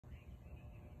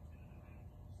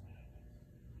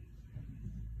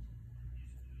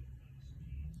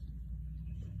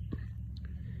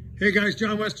Hey guys,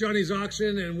 John West, Johnny's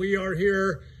Auction, and we are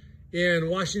here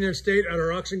in Washington State at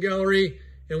our auction gallery,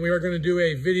 and we are going to do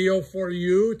a video for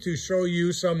you to show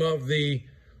you some of the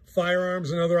firearms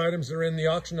and other items that are in the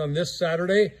auction on this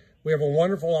Saturday. We have a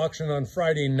wonderful auction on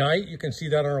Friday night. You can see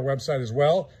that on our website as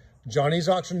well,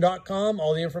 johnnysauction.com.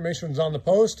 All the information is on the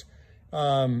post,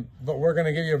 but we're going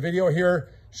to give you a video here,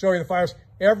 show you the firearms.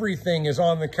 Everything is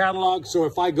on the catalog, so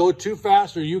if I go too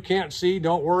fast or you can't see,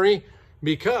 don't worry,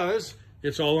 because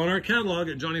it's all on our catalog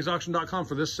at johnnysauction.com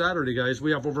for this Saturday, guys.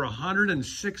 We have over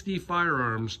 160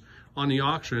 firearms on the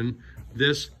auction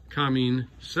this coming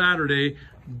Saturday,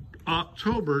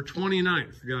 October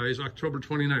 29th, guys, October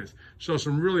 29th. So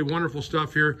some really wonderful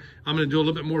stuff here. I'm going to do a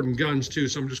little bit more than guns, too,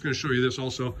 so I'm just going to show you this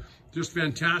also. Just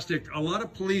fantastic. A lot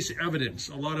of police evidence,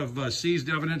 a lot of seized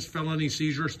evidence, felony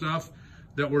seizure stuff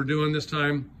that we're doing this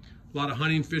time. A lot of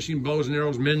hunting, fishing, bows and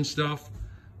arrows, men's stuff.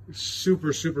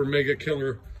 Super, super mega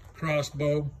killer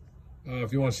crossbow.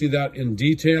 If you want to see that in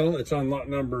detail, it's on lot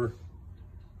number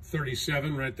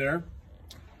 37 right there.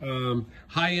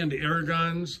 High-end air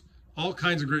guns, all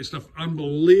kinds of great stuff.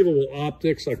 Unbelievable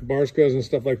optics like Barskas and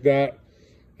stuff like that.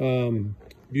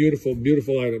 Beautiful,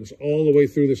 beautiful items. All the way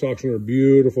through this auction are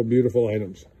beautiful, beautiful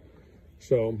items.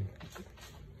 So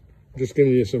just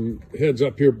giving you some heads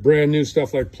up here. Brand new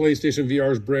stuff like PlayStation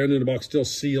VR is brand new in the box, still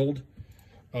sealed.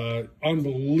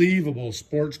 Unbelievable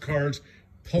sports cards.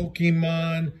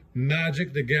 Pokemon,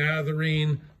 Magic the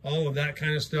Gathering, all of that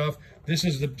kind of stuff. This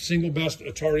is the single best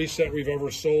Atari set we've ever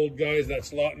sold, guys.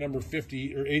 That's lot number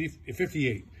 50 or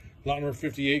 58. Lot number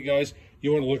 58, guys.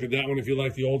 You want to look at that one if you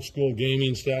like the old school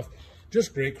gaming stuff.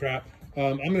 Just great crap.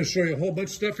 I'm going to show you a whole bunch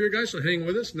of stuff here, guys, so hang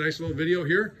with us. Nice little video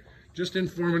here. Just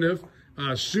informative.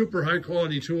 Super high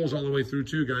quality tools all the way through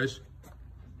too, guys.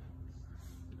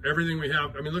 Everything we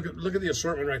have. I mean, look at the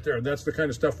assortment right there. That's the kind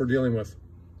of stuff we're dealing with.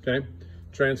 Okay.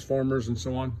 Transformers and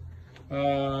so on.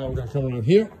 We're going to come around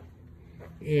here,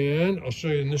 and I'll show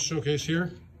you in this showcase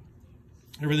here.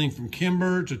 Everything from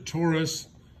Kimber to Taurus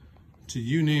to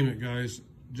you name it, guys.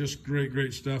 Just great,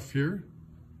 great stuff here.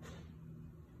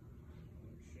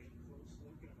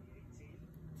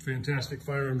 Fantastic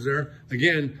firearms there.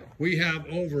 Again, we have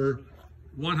over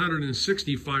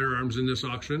 160 firearms in this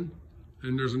auction,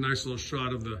 and there's a nice little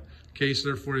shot of the case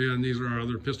there for you, and these are our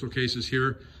other pistol cases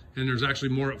here. And there's actually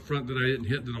more up front that I didn't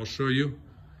hit that I'll show you.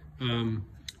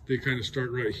 They kind of start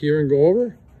right here and go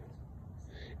over.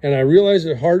 And I realize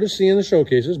it's hard to see in the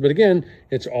showcases, but again,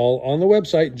 it's all on the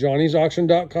website,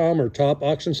 johnnysauction.com or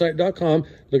topauctionsite.com.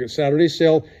 Look at Saturday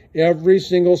sale. Every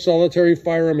single solitary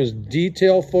firearm is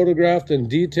detail photographed and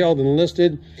detailed and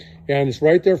listed, and it's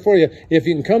right there for you. If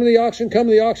you can come to the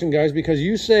auction, guys, because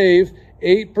you save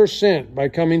 8% by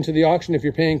coming to the auction if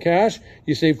you're paying cash.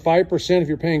 You save 5% if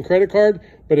you're paying credit card,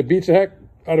 but it beats the heck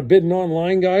out of bidding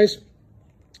online, guys.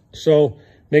 So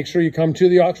make sure you come to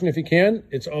the auction if you can.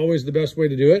 It's always the best way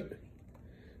to do it.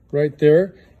 Right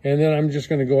there. And then I'm just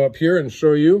going to go up here and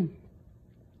show you.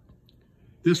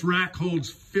 This rack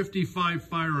holds 55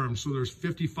 firearms, so there's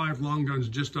 55 long guns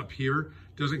just up here.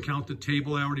 Doesn't count the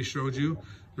table I already showed you.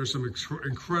 There's some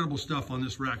incredible stuff on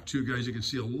this rack too, guys. You can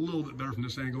see a little bit better from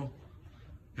this angle.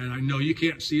 And I know you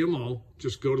can't see them all.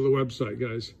 Just go to the website,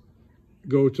 guys.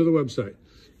 Go to the website.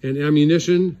 And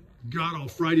ammunition, God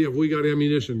almighty, have we got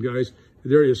ammunition, guys.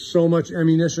 There is so much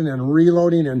ammunition and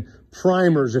reloading and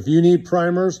primers. If you need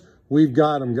primers, we've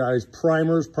got them, guys.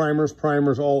 Primers, primers,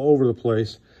 primers all over the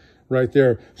place right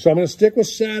there. So I'm going to stick with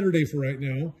Saturday for right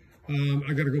now.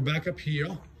 I got to go back up here.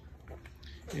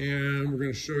 And we're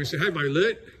going to show you. Say hi,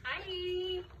 Violet.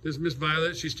 Hi. This is Miss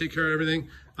Violet. She's taking care of everything.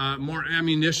 More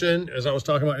ammunition. As I was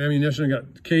talking about ammunition, I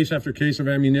got case after case of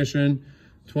ammunition,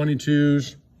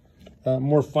 22s,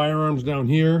 more firearms down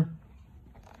here.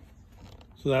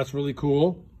 So that's really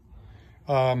cool.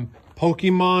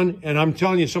 Pokemon, and I'm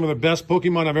telling you, some of the best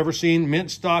Pokemon I've ever seen. Mint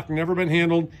stock, never been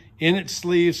handled, in its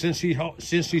sleeve since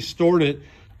she stored it.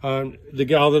 The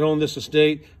gal that owned this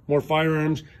estate. More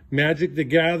firearms, Magic the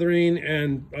Gathering,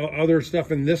 and other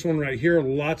stuff in this one right here.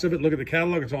 Lots of it. Look at the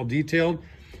catalog; it's all detailed.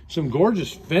 Some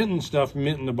gorgeous Fenton stuff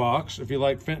mint in the box, if you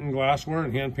like Fenton glassware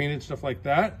and hand-painted stuff like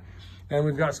that. And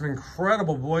we've got some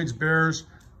incredible Boyd's Bears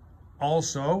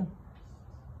also.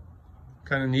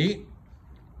 Kind of neat.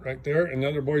 Right there,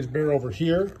 another Boyd's Bear over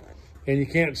here. And you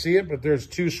can't see it, but there's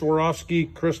two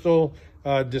Swarovski crystal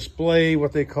display,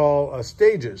 what they call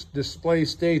stages, display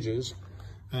stages.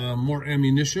 More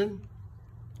ammunition.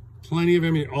 Plenty of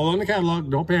ammunition. All on the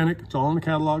catalog. Don't panic. It's all on the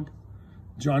catalog.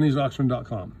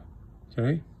 johnnysauction.com.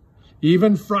 Okay?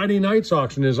 Even Friday night's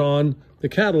auction is on the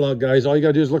catalog, guys. All you got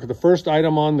to do is look at the first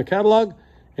item on the catalog,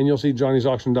 and you'll see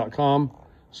johnnysauction.com.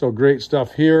 So great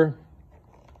stuff here.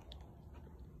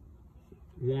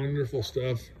 Wonderful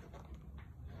stuff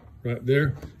right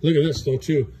there. Look at this though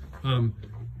too.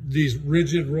 These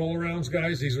rigid roll-arounds,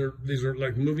 guys, these are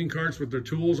like moving carts with their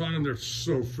tools on them. They're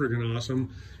so friggin' awesome.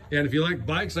 And if you like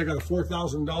bikes, I got a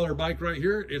 $4,000 bike right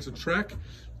here. It's a Trek,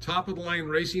 top-of-the-line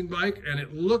racing bike, and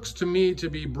it looks to me to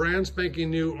be brand spanking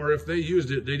new, or if they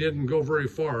used it, they didn't go very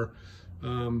far.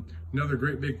 Another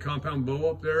great big compound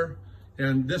bow up there.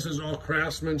 And this is all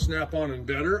Craftsman, Snap-on, and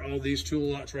Better, all these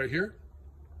tool lots right here.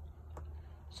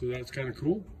 So that's kind of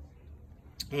cool.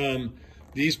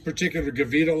 These particular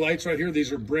Gavita lights right here,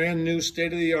 these are brand new,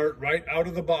 state-of-the-art, right out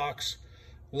of the box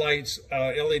lights,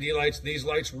 LED lights. These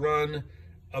lights run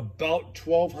about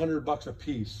 $1,200 a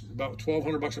piece, about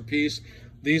 $1,200 a piece.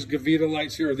 These Gavita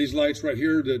lights here, or these lights right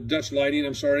here, the Dutch lighting,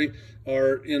 I'm sorry,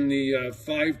 are in the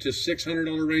 $500 to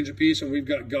 $600 range a piece, and we've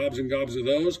got gobs and gobs of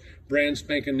those, brand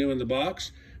spanking new in the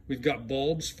box. We've got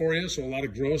bulbs for you, so a lot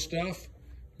of grow stuff,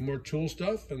 more tool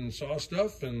stuff and saw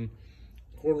stuff, and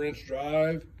 1/4-inch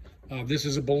drive. This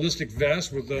is a ballistic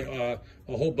vest with a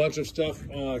whole bunch of stuff,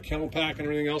 camel pack and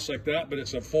everything else like that, but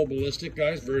it's a full ballistic,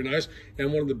 guys, very nice.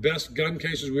 And one of the best gun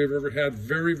cases we've ever had,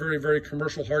 very, very, very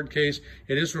commercial hard case.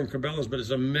 It is from Cabela's, but it's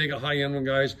a mega high-end one,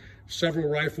 guys. Several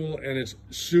rifle, and it's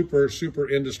super, super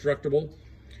indestructible.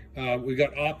 We've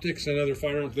got optics and other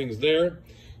firearm things there.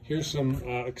 Here's some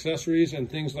accessories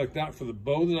and things like that for the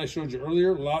bow that I showed you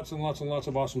earlier. Lots and lots and lots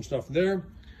of awesome stuff there.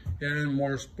 And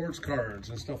more sports cards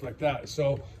and stuff like that.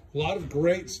 So a lot of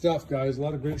great stuff, guys, a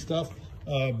lot of great stuff.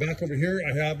 Back over here,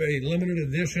 I have a limited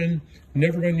edition,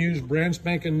 never been used, brand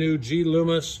spanking new G.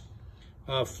 Loomis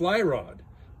fly rod.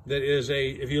 That is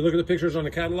if you look at the pictures on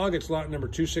the catalog, it's lot number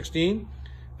 216.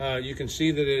 You can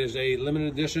see that it is a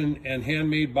limited edition and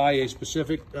handmade by a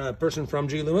specific person from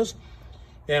G. Loomis.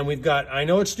 And we've got, I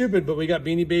know it's stupid, but we got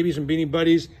Beanie Babies and Beanie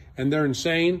Buddies, and they're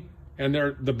insane. And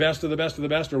they're the best of the best of the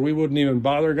best, or we wouldn't even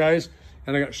bother, guys.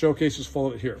 And I got showcases full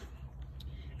of it here.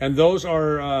 And those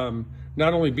are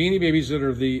not only Beanie Babies that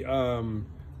are the,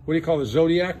 what do you call the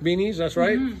Zodiac beanies? That's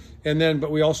right. Mm-hmm. And then,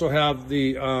 but we also have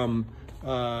the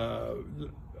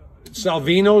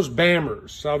Salvino's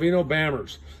Salvino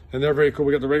Bammers. And they're very cool.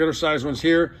 We got the regular size ones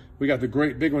here. We got the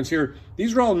great big ones here.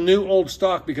 These are all new old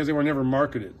stock because they were never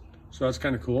marketed. So that's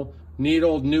kind of cool. Neat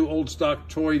old new old stock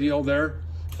toy deal there.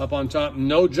 Up on top,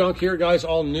 no junk here, guys,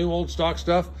 all new old stock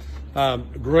stuff.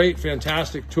 Great,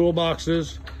 fantastic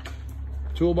toolboxes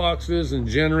and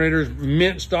generators,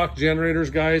 mint stock generators,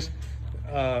 guys,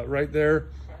 right there,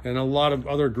 and a lot of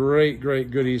other great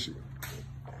goodies.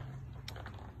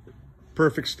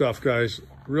 Perfect stuff, guys,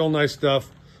 real nice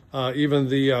stuff. Even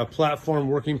the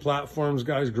working platforms,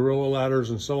 guys, gorilla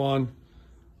ladders and so on.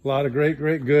 A lot of great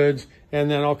goods. And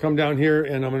then I'll come down here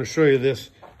and I'm going to show you this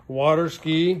water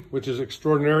ski, which is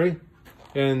extraordinary,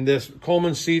 and this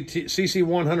Coleman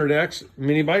CC100X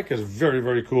mini bike is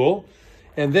very cool.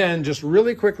 And then just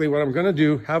really quickly, what I'm going to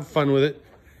do, have fun with it,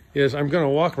 is I'm going to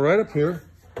walk right up here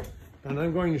and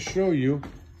I'm going to show you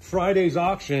Friday's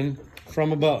auction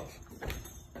from above.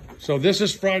 So this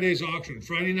is Friday's auction,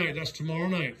 Friday night. That's tomorrow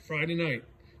night, Friday night,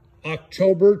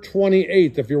 October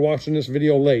 28th, if you're watching this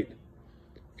video late.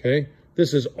 Okay,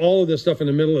 this is all of this stuff in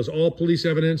the middle is all police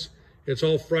evidence. It's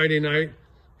all Friday night.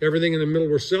 Everything in the middle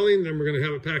we're selling. Then we're going to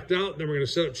have it packed out. Then we're going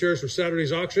to set up chairs for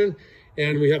Saturday's auction.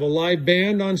 And we have a live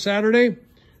band on Saturday.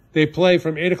 They play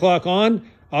from 8 o'clock on.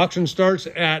 Auction starts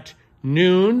at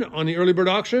noon on the early bird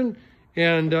auction.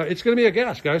 And it's going to be a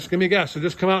gas, guys. It's going to be a gas. So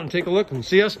just come out and take a look and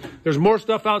see us. There's more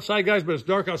stuff outside, guys, but it's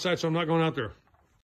dark outside, so I'm not going out there.